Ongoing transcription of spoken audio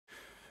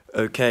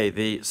Okay,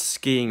 the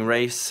skiing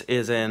race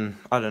is in,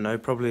 I don't know,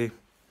 probably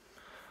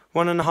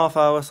 1.5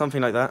 hours,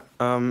 something like that.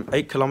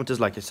 8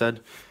 kilometers, like I said.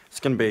 It's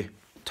going to be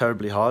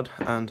terribly hard,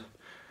 and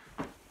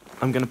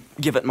I'm going to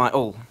give it my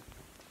all.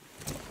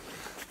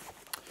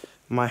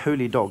 My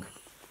holy dog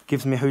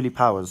gives me holy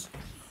powers,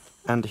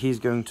 and he's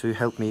going to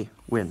help me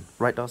win.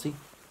 Right, Darcy?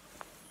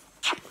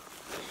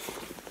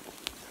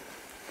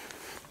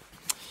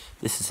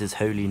 This is his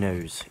holy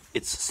nose.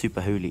 It's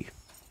super holy.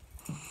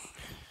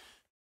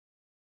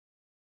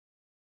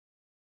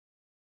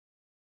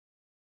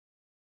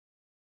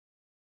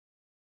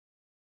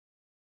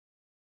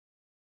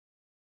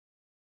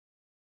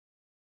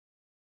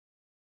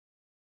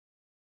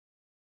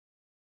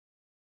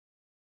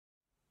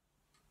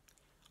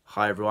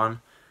 Hi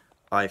everyone,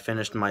 I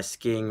finished my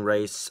skiing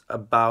race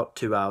about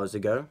 2 hours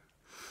ago,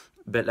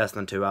 a bit less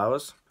than 2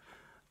 hours.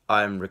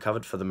 I'm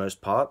recovered for the most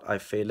part. I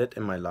feel it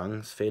in my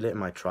lungs, feel it in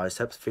my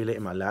triceps, feel it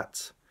in my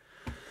lats.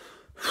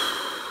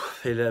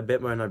 Feel it a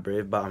bit when I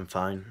breathe, but I'm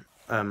fine.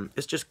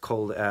 It's just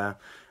cold air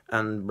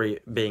and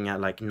being at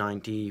like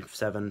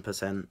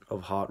 97%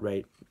 of heart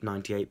rate,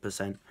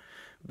 98%.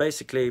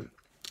 Basically,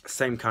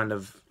 same kind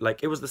of,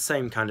 like, it was the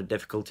same kind of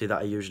difficulty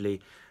that I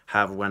usually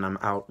have when I'm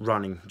out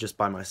running just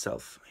by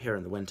myself here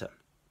in the winter.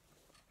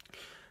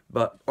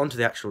 But onto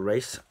the actual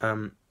race.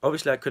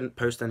 Obviously I couldn't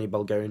post any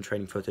Bulgarian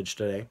training footage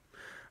today,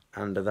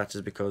 and that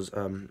is because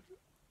I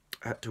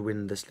had to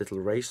win this little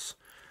race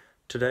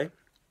today.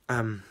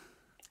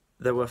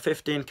 There were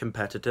 15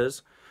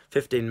 competitors,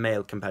 15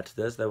 male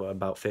competitors. There were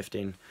about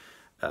 15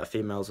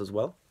 females as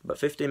well, but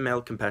 15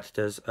 male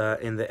competitors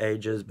in the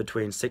ages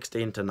between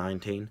 16 to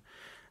 19,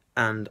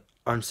 and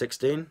I'm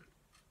 16.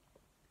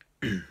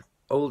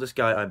 Oldest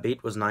guy I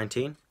beat was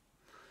 19.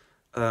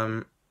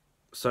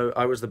 So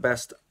I was the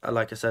best,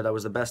 like I said, I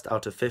was the best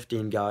out of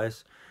 15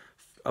 guys.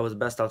 I was the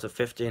best out of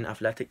 15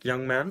 athletic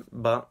young men,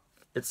 but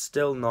it's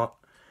still not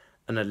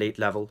an elite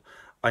level.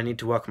 I need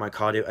to work my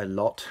cardio a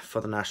lot for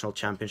the national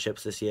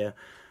championships this year.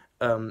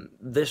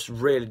 This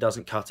really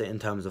doesn't cut it in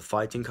terms of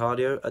fighting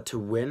cardio to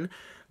win,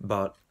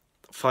 but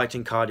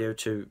fighting cardio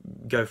to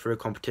go through a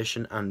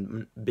competition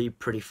and be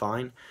pretty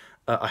fine.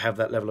 I have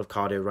that level of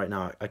cardio right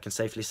now. I can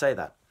safely say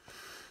that.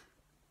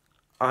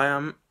 I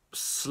am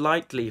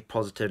slightly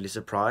positively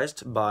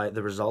surprised by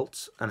the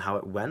results and how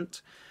it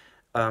went.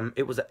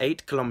 It was an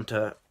 8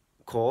 kilometer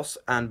course,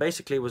 and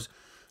basically was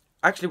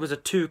a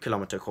 2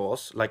 kilometer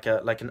course, like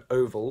an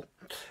oval,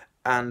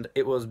 and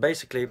it was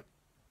basically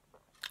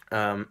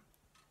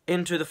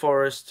into the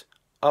forest,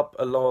 up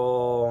a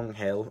long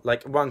hill,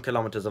 like 1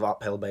 kilometer of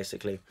uphill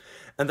basically,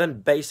 and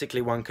then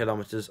basically 1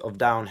 kilometer of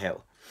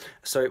downhill.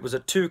 So it was a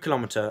 2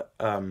 kilometer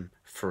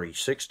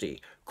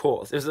 360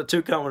 course. It was a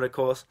 2 kilometer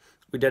course.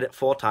 We did it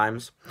 4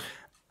 times,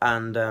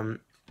 and I'm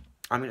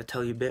going to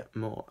tell you a bit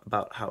more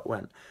about how it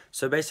went.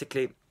 So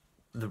basically,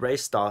 the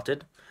race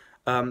started.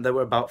 There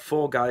were about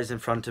 4 guys in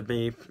front of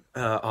me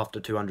after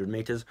 200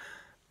 meters.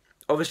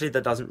 Obviously,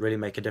 that doesn't really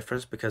make a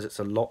difference because it's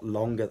a lot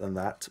longer than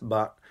that,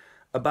 but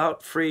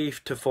about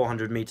 300 to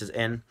 400 meters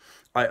in,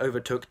 I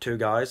overtook 2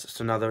 guys,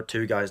 so now there are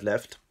 2 guys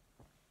left.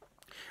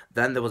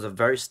 Then there was a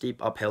very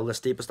steep uphill, the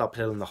steepest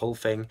uphill in the whole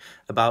thing,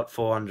 about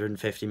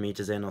 450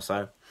 meters in or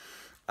so.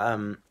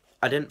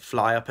 I didn't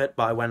fly up it,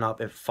 but I went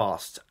up it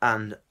fast,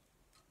 and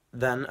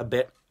then a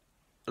bit,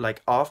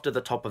 like after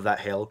the top of that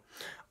hill,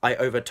 I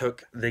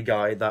overtook the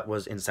guy that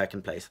was in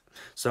second place.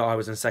 So I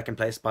was in second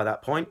place by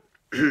that point.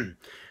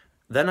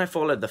 Then I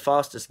followed the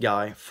fastest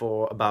guy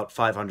for about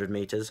 500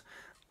 meters,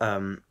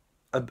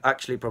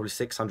 actually probably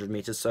 600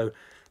 meters. So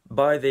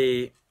by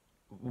the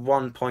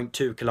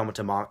 1.2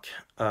 kilometer mark,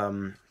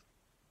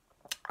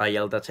 I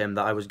yelled at him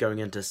that I was going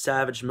into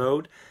savage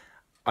mode.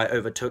 I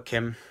overtook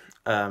him.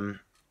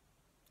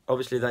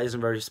 Obviously, that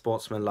isn't very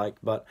sportsmanlike,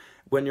 but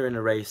when you're in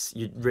a race,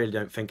 you really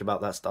don't think about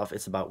that stuff.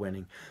 It's about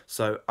winning.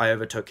 So I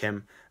overtook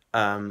him.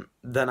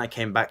 Then I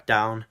came back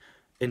down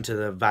into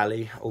the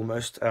valley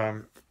almost.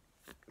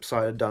 So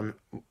I had done,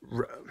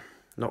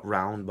 not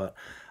round, but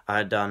I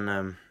had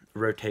done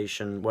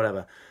rotation,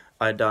 whatever.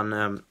 I had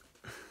done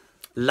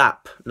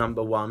lap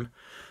number 1.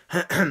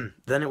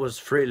 Then it was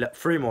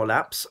 3 more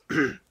laps,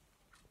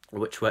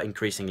 which were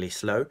increasingly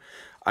slow.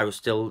 I was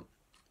still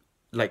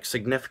like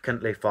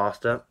significantly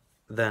faster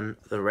than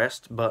the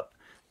rest, but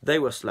they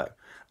were slow.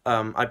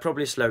 I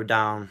probably slowed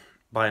down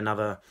by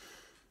another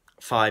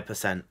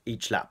 5%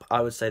 each lap.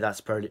 I would say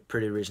that's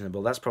pretty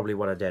reasonable. That's probably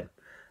what I did.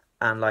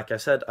 And like I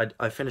said,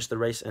 I finished the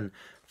race in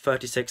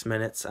 36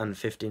 minutes and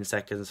 15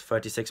 seconds,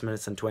 36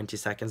 minutes and 20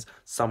 seconds,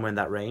 somewhere in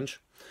that range.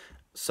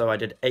 So I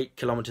did 8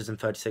 kilometers in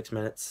 36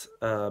 minutes,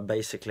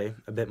 basically,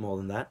 a bit more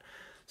than that.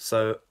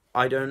 So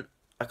I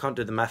can't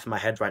do the math in my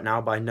head right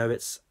now, but I know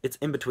it's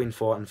in between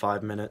 4 and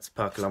 5 minutes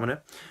per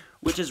kilometer,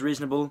 which is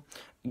reasonable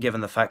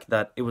given the fact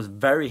that it was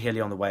very hilly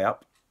on the way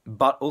up,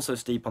 but also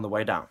steep on the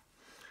way down.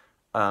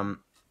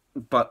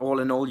 But all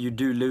in all, you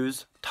do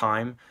lose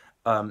time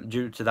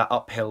due to that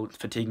uphill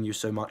fatiguing you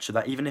so much, so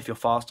that even if you're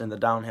fast in the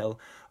downhill,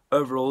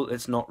 overall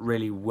it's not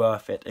really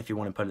worth it, if you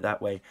want to put it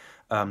that way,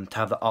 to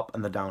have the up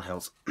and the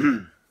downhills.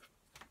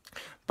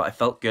 but I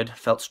felt good,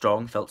 felt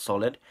strong, felt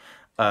solid.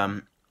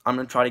 I'm going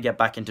to try to get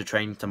back into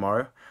training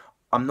tomorrow.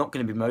 I'm not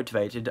going to be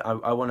motivated.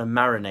 I want to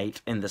marinate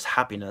in this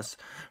happiness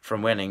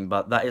from winning,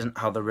 but that isn't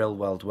how the real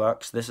world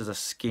works. This is a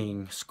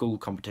skiing school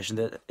competition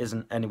that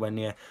isn't anywhere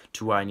near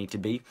to where I need to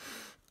be.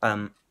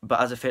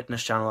 But as a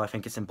fitness channel, I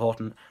think it's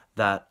important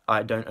that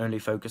I don't only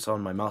focus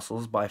on my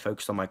muscles, but I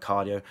focus on my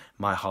cardio,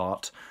 my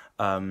heart,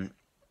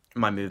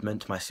 my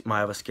movement,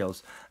 my other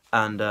skills.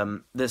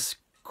 And this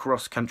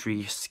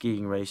cross-country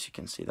skiing race, you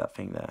can see that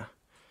thing there.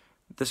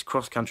 This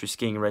cross-country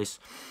skiing race,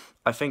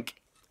 I think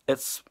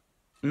it's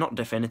not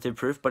definitive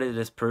proof, but it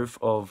is proof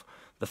of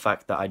the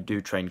fact that I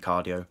do train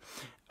cardio,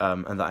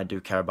 and that I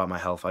do care about my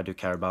health. I do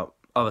care about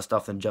other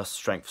stuff than just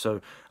strength.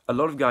 So a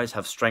lot of guys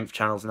have strength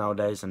channels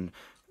nowadays and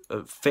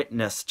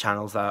fitness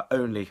channels that are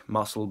only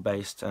muscle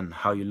based and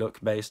how you look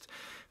based.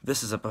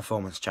 This is a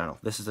performance channel.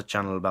 This is a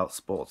channel about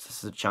sports.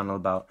 This is a channel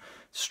about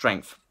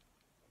strength.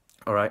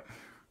 All right,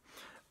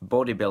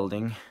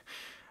 bodybuilding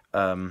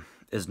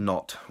is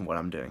not what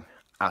I'm doing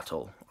at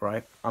all. All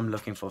right, I'm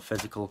looking for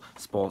physical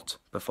sport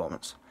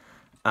performance,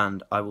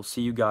 and I will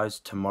see you guys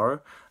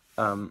tomorrow.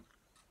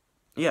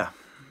 Yeah,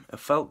 it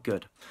felt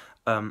good.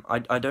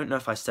 I don't know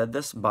if I said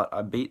this, but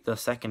I beat the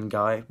second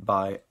guy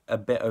by a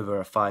bit over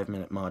a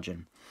 5-minute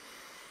margin.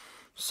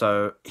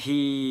 So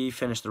he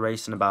finished the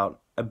race in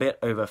about a bit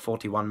over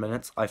 41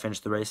 minutes. I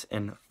finished the race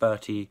in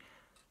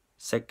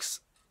 36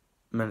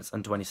 minutes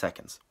and 20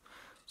 seconds.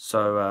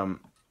 So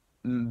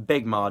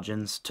big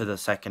margins to the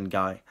second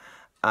guy.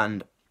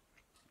 And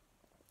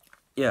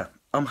yeah,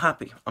 I'm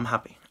happy.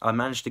 I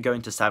managed to go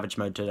into savage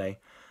mode today,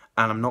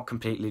 and I'm not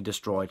completely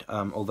destroyed,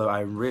 although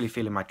I'm really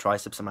feeling my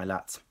triceps and my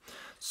lats.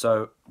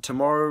 So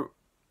tomorrow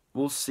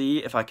we'll see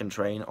if I can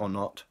train or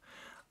not.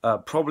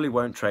 Probably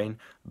won't train,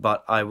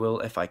 but I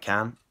will if I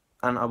can,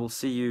 and I will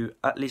see you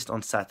at least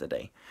on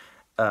Saturday.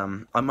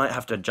 I might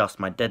have to adjust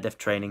my deadlift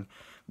training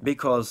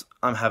because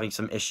I'm having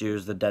some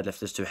issues. The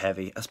deadlift is too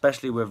heavy,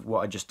 especially with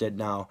what I just did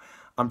now.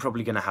 I'm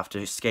probably going to have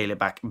to scale it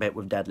back a bit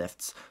with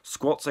deadlifts.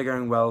 Squats are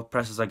going well,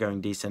 presses are going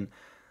decent,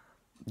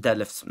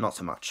 deadlifts not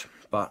so much.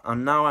 But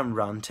now I'm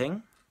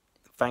ranting.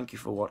 Thank you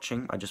for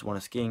watching. I just won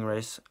a skiing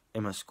race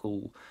in my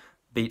school,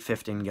 beat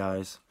 15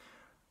 guys.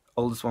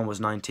 Oldest one was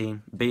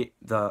 19, beat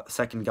the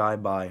second guy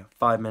by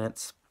 5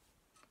 minutes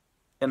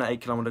in an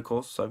 8-kilometer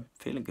course, so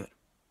feeling good.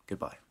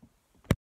 Goodbye.